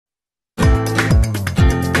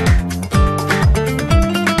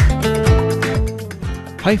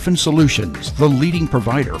Hyphen Solutions, the leading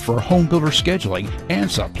provider for home builder scheduling and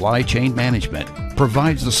supply chain management,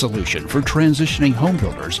 provides the solution for transitioning home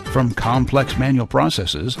builders from complex manual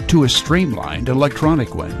processes to a streamlined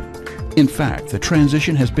electronic one. In fact, the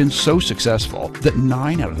transition has been so successful that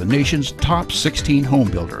 9 out of the nation's top 16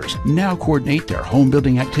 home builders now coordinate their home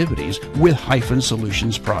building activities with Hyphen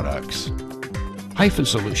Solutions products. Hyphen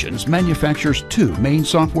Solutions manufactures 2 main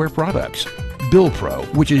software products: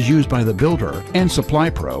 BuildPro, which is used by the builder, and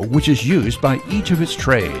SupplyPro, which is used by each of its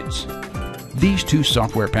trades. These 2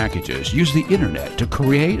 software packages use the internet to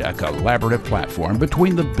create a collaborative platform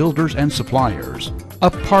between the builders and suppliers,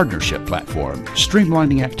 a partnership platform,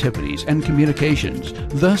 streamlining activities and communications,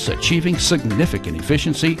 thus achieving significant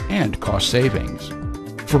efficiency and cost savings.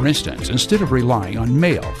 For instance, instead of relying on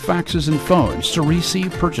mail, faxes, and phones to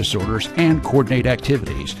receive purchase orders and coordinate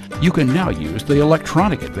activities, you can now use the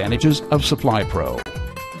electronic advantages of SupplyPro.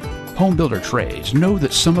 Home builder trades know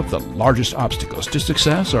that some of the largest obstacles to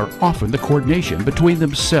success are often the coordination between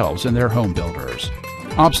themselves and their home builders.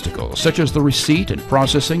 Obstacles such as the receipt and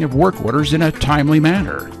processing of work orders in a timely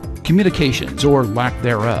manner, communications or lack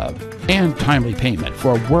thereof, and timely payment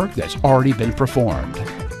for work that's already been performed.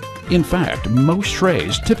 In fact, most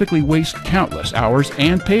trades typically waste countless hours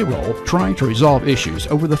and payroll trying to resolve issues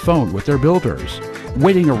over the phone with their builders,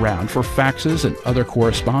 waiting around for faxes and other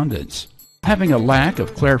correspondence, having a lack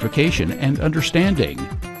of clarification and understanding,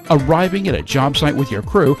 arriving at a job site with your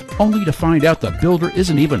crew only to find out the builder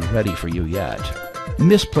isn't even ready for you yet,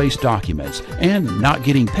 misplaced documents, and not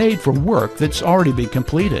getting paid for work that's already been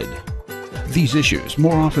completed. These issues,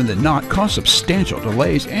 more often than not, cause substantial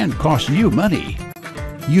delays and cost you money.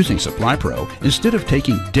 Using SupplyPro, instead of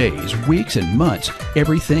taking days, weeks, and months,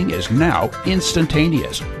 everything is now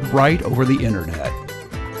instantaneous, right over the internet.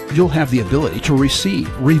 You'll have the ability to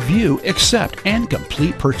receive, review, accept, and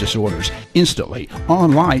complete purchase orders instantly,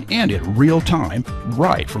 online, and in real time,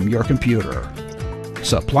 right from your computer.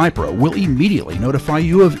 SupplyPro will immediately notify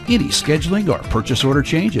you of any scheduling or purchase order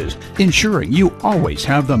changes, ensuring you always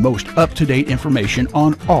have the most up-to-date information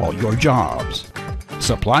on all your jobs.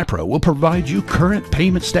 SupplyPro will provide you current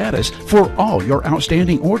payment status for all your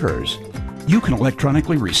outstanding orders. You can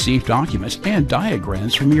electronically receive documents and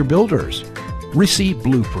diagrams from your builders. Receive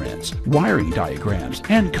blueprints, wiring diagrams,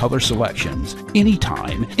 and color selections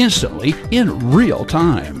anytime, instantly, in real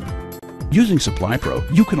time. Using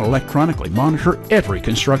SupplyPro, you can electronically monitor every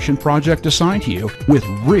construction project assigned to you with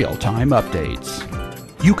real-time updates.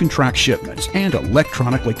 You can track shipments and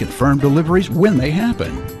electronically confirm deliveries when they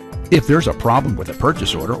happen. If there's a problem with a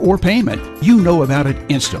purchase order or payment, you know about it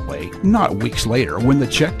instantly, not weeks later when the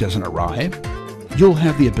check doesn't arrive. You'll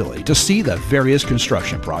have the ability to see the various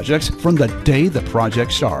construction projects from the day the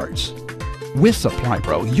project starts. With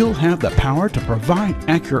SupplyPro, you'll have the power to provide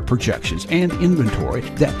accurate projections and inventory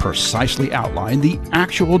that precisely outline the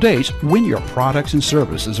actual dates when your products and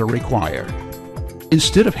services are required.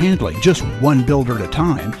 Instead of handling just one builder at a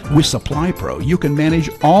time, with SupplyPro you can manage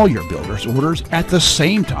all your builders' orders at the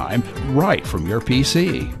same time right from your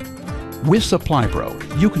PC. With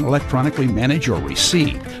SupplyPro, you can electronically manage your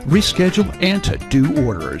receipt, reschedule, and to-do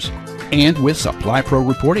orders. And with SupplyPro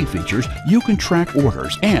reporting features, you can track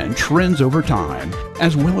orders and trends over time,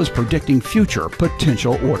 as well as predicting future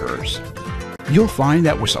potential orders. You'll find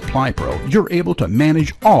that with SupplyPro, you're able to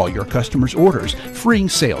manage all your customers' orders, freeing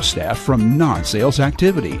sales staff from non-sales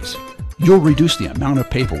activities. You'll reduce the amount of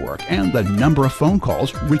paperwork and the number of phone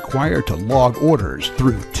calls required to log orders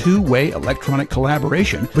through two-way electronic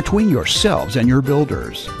collaboration between yourselves and your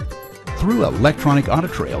builders. Through electronic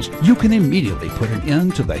audit trails, you can immediately put an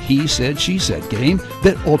end to the he said, she said game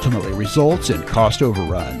that ultimately results in cost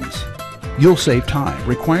overruns. You'll save time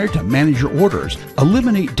required to manage your orders,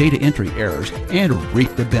 eliminate data entry errors, and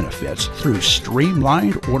reap the benefits through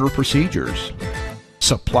streamlined order procedures.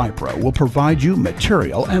 SupplyPro will provide you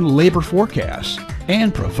material and labor forecasts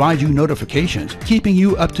and provide you notifications, keeping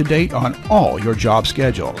you up to date on all your job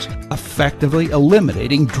schedules, effectively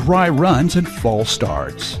eliminating dry runs and false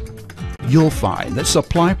starts. You'll find that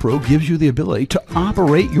SupplyPro gives you the ability to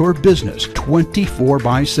operate your business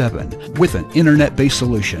 24/7 with an internet-based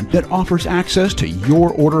solution that offers access to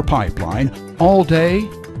your order pipeline all day,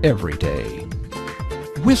 every day.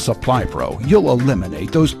 With SupplyPro, you'll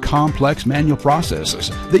eliminate those complex manual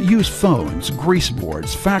processes that use phones, grease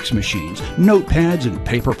boards, fax machines, notepads, and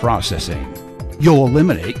paper processing. You'll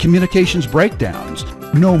eliminate communications breakdowns.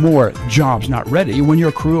 No more jobs not ready when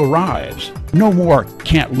your crew arrives. No more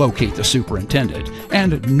can't locate the superintendent.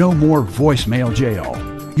 And no more voicemail jail.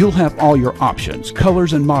 You'll have all your options,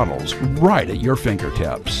 colors, and models right at your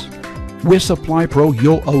fingertips. With SupplyPro,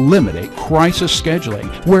 you'll eliminate crisis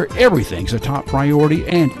scheduling, where everything's a top priority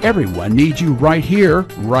and everyone needs you right here,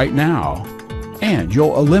 right now. And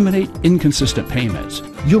you'll eliminate inconsistent payments.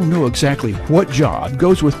 You'll know exactly what job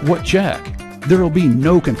goes with what check. There'll be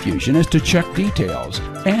no confusion as to check details,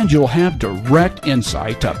 and you'll have direct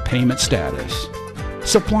insight to payment status.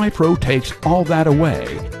 SupplyPro takes all that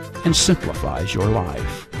away and simplifies your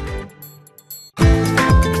life.